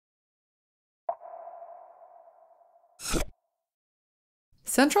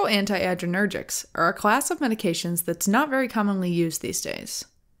Central anti-adrenergics are a class of medications that's not very commonly used these days.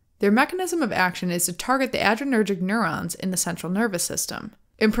 Their mechanism of action is to target the adrenergic neurons in the central nervous system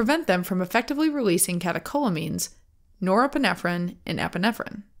and prevent them from effectively releasing catecholamines, norepinephrine, and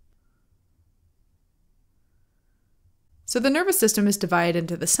epinephrine. So the nervous system is divided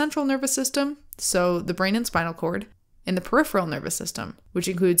into the central nervous system, so the brain and spinal cord, and the peripheral nervous system, which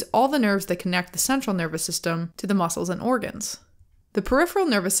includes all the nerves that connect the central nervous system to the muscles and organs. The peripheral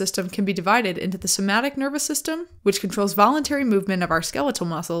nervous system can be divided into the somatic nervous system, which controls voluntary movement of our skeletal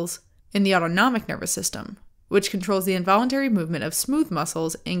muscles, and the autonomic nervous system, which controls the involuntary movement of smooth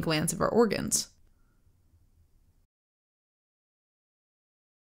muscles and glands of our organs.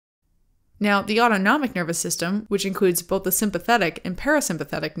 Now, the autonomic nervous system, which includes both the sympathetic and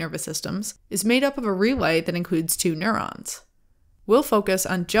parasympathetic nervous systems, is made up of a relay that includes two neurons. We'll focus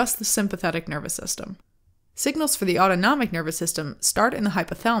on just the sympathetic nervous system. Signals for the autonomic nervous system start in the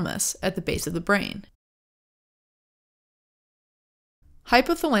hypothalamus at the base of the brain.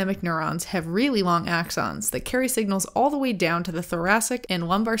 Hypothalamic neurons have really long axons that carry signals all the way down to the thoracic and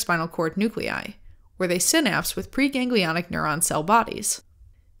lumbar spinal cord nuclei, where they synapse with preganglionic neuron cell bodies.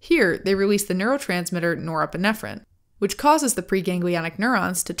 Here, they release the neurotransmitter norepinephrine, which causes the preganglionic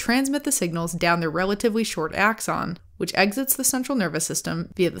neurons to transmit the signals down their relatively short axon, which exits the central nervous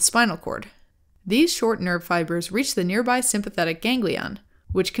system via the spinal cord. These short nerve fibers reach the nearby sympathetic ganglion,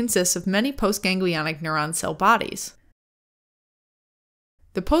 which consists of many postganglionic neuron cell bodies.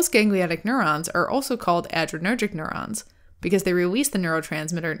 The postganglionic neurons are also called adrenergic neurons because they release the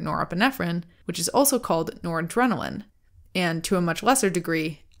neurotransmitter norepinephrine, which is also called noradrenaline, and to a much lesser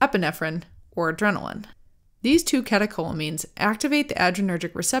degree, epinephrine or adrenaline. These two catecholamines activate the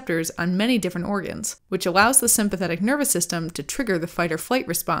adrenergic receptors on many different organs, which allows the sympathetic nervous system to trigger the fight-or-flight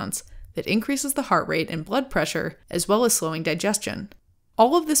response that increases the heart rate and blood pressure, as well as slowing digestion.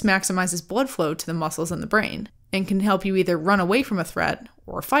 All of this maximizes blood flow to the muscles in the brain, and can help you either run away from a threat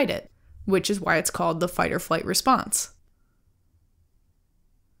or fight it, which is why it's called the fight-or-flight response.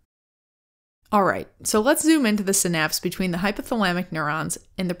 Alright, so let's zoom into the synapse between the hypothalamic neurons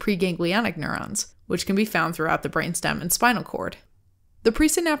and the preganglionic neurons, which can be found throughout the brainstem and spinal cord. The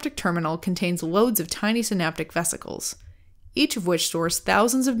presynaptic terminal contains loads of tiny synaptic vesicles, each of which stores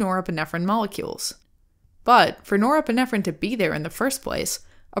thousands of norepinephrine molecules. But for norepinephrine to be there in the first place,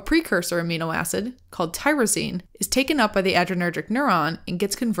 a precursor amino acid, called tyrosine, is taken up by the adrenergic neuron and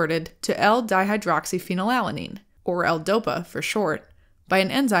gets converted to L-dihydroxyphenylalanine, or L-DOPA for short, by an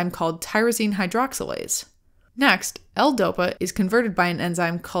enzyme called tyrosine hydroxylase. Next, L-DOPA is converted by an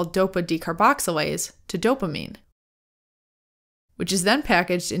enzyme called DOPA decarboxylase to dopamine, which is then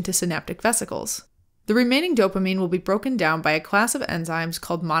packaged into synaptic vesicles. The remaining dopamine will be broken down by a class of enzymes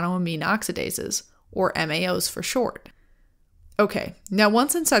called monoamine oxidases, or MAOs for short. Okay, now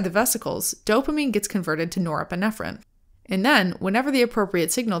once inside the vesicles, dopamine gets converted to norepinephrine. And then, whenever the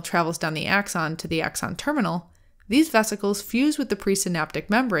appropriate signal travels down the axon to the axon terminal, these vesicles fuse with the presynaptic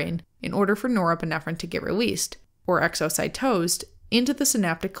membrane in order for norepinephrine to get released, or exocytosed, into the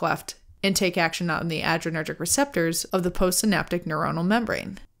synaptic cleft and take action on the adrenergic receptors of the postsynaptic neuronal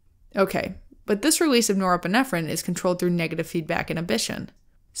membrane. Okay, but this release of norepinephrine is controlled through negative feedback inhibition.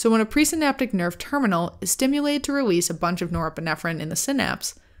 So when a presynaptic nerve terminal is stimulated to release a bunch of norepinephrine in the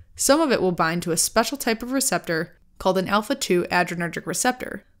synapse, some of it will bind to a special type of receptor called an alpha-2 adrenergic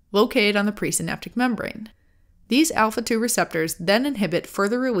receptor, located on the presynaptic membrane. These alpha-2 receptors then inhibit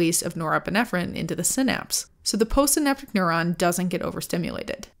further release of norepinephrine into the synapse, so the postsynaptic neuron doesn't get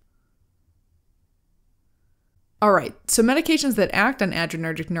overstimulated. Alright, so medications that act on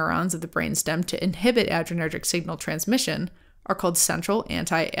adrenergic neurons of the brainstem to inhibit adrenergic signal transmission are called central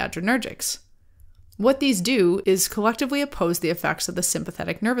anti-adrenergics. What these do is collectively oppose the effects of the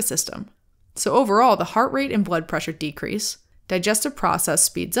sympathetic nervous system. So overall, the heart rate and blood pressure decrease, digestive process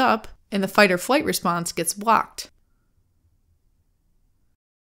speeds up, and the fight-or-flight response gets blocked.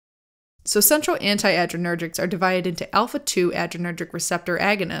 So central anti-adrenergics are divided into alpha-2 adrenergic receptor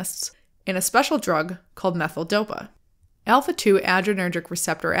agonists and a special drug called methyl-dopa. Alpha-2 adrenergic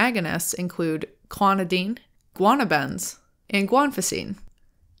receptor agonists include clonidine, guanabens, and guanfacine.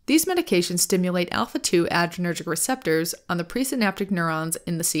 These medications stimulate alpha-2 adrenergic receptors on the presynaptic neurons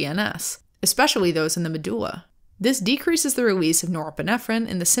in the CNS, especially those in the medulla. This decreases the release of norepinephrine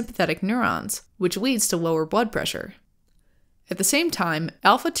in the sympathetic neurons, which leads to lower blood pressure. At the same time,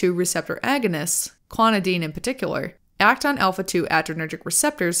 alpha-2 receptor agonists, clonidine in particular, act on alpha-2 adrenergic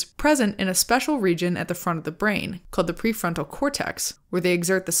receptors present in a special region at the front of the brain, called the prefrontal cortex, where they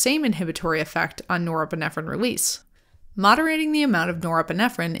exert the same inhibitory effect on norepinephrine release. Moderating the amount of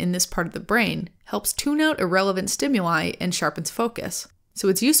norepinephrine in this part of the brain helps tune out irrelevant stimuli and sharpens focus, so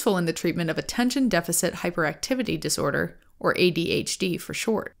it's useful in the treatment of attention deficit hyperactivity disorder, or ADHD for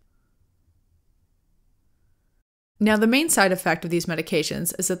short. Now, the main side effect of these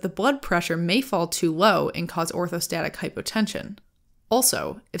medications is that the blood pressure may fall too low and cause orthostatic hypotension.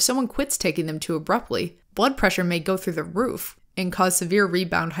 Also, if someone quits taking them too abruptly, blood pressure may go through the roof and cause severe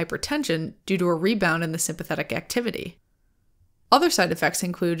rebound hypertension due to a rebound in the sympathetic activity. Other side effects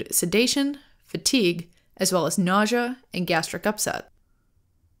include sedation, fatigue, as well as nausea and gastric upset.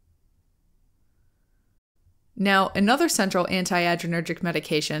 Now, another central anti-adrenergic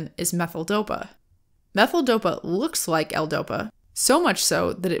medication is methyldopa. Methyldopa looks like L-dopa, so much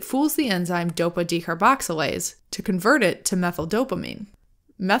so that it fools the enzyme dopa decarboxylase to convert it to methyldopamine.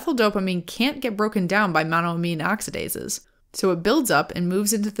 Methyldopamine can't get broken down by monoamine oxidases, so it builds up and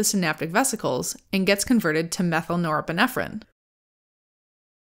moves into the synaptic vesicles and gets converted to methylnorepinephrine.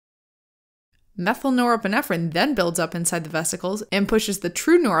 Methylnorepinephrine then builds up inside the vesicles and pushes the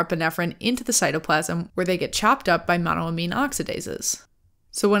true norepinephrine into the cytoplasm, where they get chopped up by monoamine oxidases.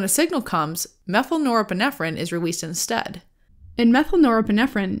 So when a signal comes, methylnorepinephrine is released instead. And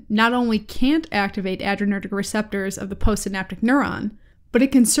methylnorepinephrine not only can't activate adrenergic receptors of the postsynaptic neuron, but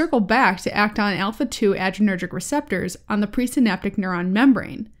it can circle back to act on alpha-2 adrenergic receptors on the presynaptic neuron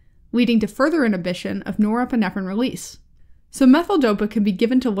membrane, leading to further inhibition of norepinephrine release. So methyldopa can be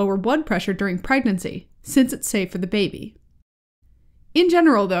given to lower blood pressure during pregnancy, since it's safe for the baby. In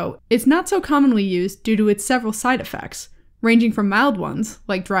general, though, it's not so commonly used due to its several side effects, ranging from mild ones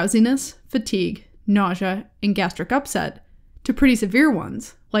like drowsiness, fatigue, nausea, and gastric upset, to pretty severe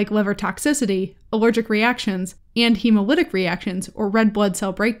ones like liver toxicity, allergic reactions, and hemolytic reactions or red blood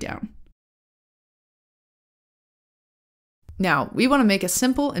cell breakdown. Now, we want to make a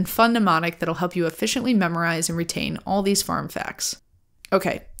simple and fun mnemonic that'll help you efficiently memorize and retain all these farm facts.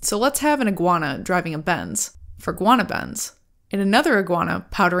 Okay, so let's have an iguana driving a Benz, for guanabens, and another iguana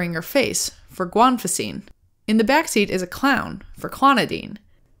powdering her face, for guanfacine. In the backseat is a clown, for clonidine,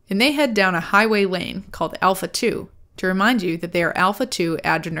 and they head down a highway lane called alpha-2 to remind you that they are alpha-2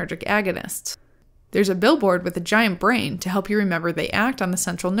 adrenergic agonists. There's a billboard with a giant brain to help you remember they act on the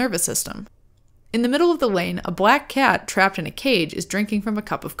central nervous system. In the middle of the lane, a black cat trapped in a cage is drinking from a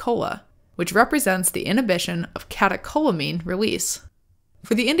cup of cola, which represents the inhibition of catecholamine release.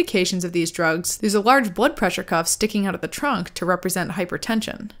 For the indications of these drugs, there's a large blood pressure cuff sticking out of the trunk to represent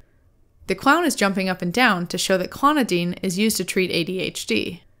hypertension. The clown is jumping up and down to show that clonidine is used to treat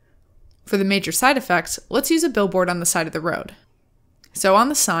ADHD. For the major side effects, let's use a billboard on the side of the road. So on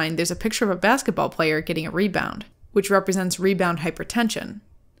the sign, there's a picture of a basketball player getting a rebound, which represents rebound hypertension.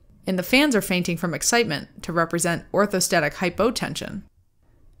 And the fans are fainting from excitement to represent orthostatic hypotension.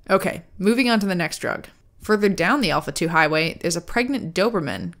 Okay, moving on to the next drug. Further down the alpha-2 highway, there's a pregnant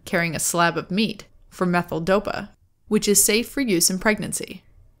Doberman carrying a slab of meat, for methyldopa, which is safe for use in pregnancy.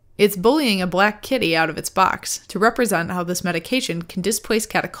 It's bullying a black kitty out of its box to represent how this medication can displace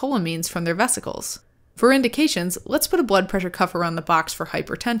catecholamines from their vesicles. For indications, let's put a blood pressure cuff around the box for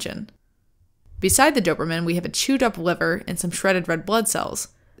hypertension. Beside the Doberman, we have a chewed up liver and some shredded red blood cells,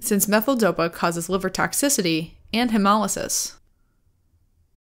 since methyldopa causes liver toxicity and hemolysis.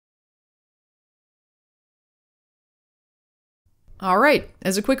 Alright,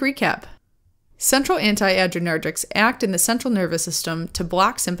 as a quick recap. Central anti-adrenergics act in the central nervous system to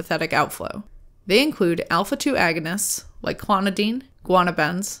block sympathetic outflow. They include alpha-2 agonists, like clonidine,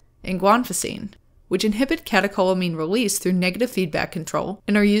 guanabens, and guanfacine, which inhibit catecholamine release through negative feedback control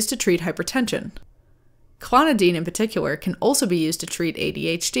and are used to treat hypertension. Clonidine in particular can also be used to treat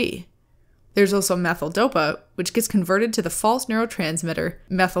ADHD. There's also methyldopa, which gets converted to the false neurotransmitter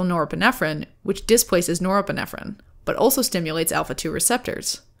methylnorepinephrine, which displaces norepinephrine, but also stimulates alpha-2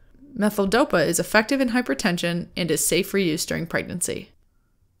 receptors. Methyldopa is effective in hypertension and is safe for use during pregnancy.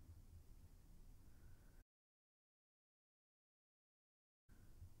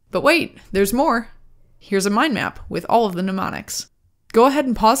 But wait, there's more! Here's a mind map with all of the mnemonics. Go ahead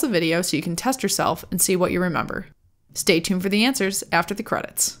and pause the video so you can test yourself and see what you remember. Stay tuned for the answers after the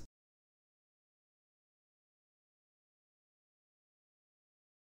credits.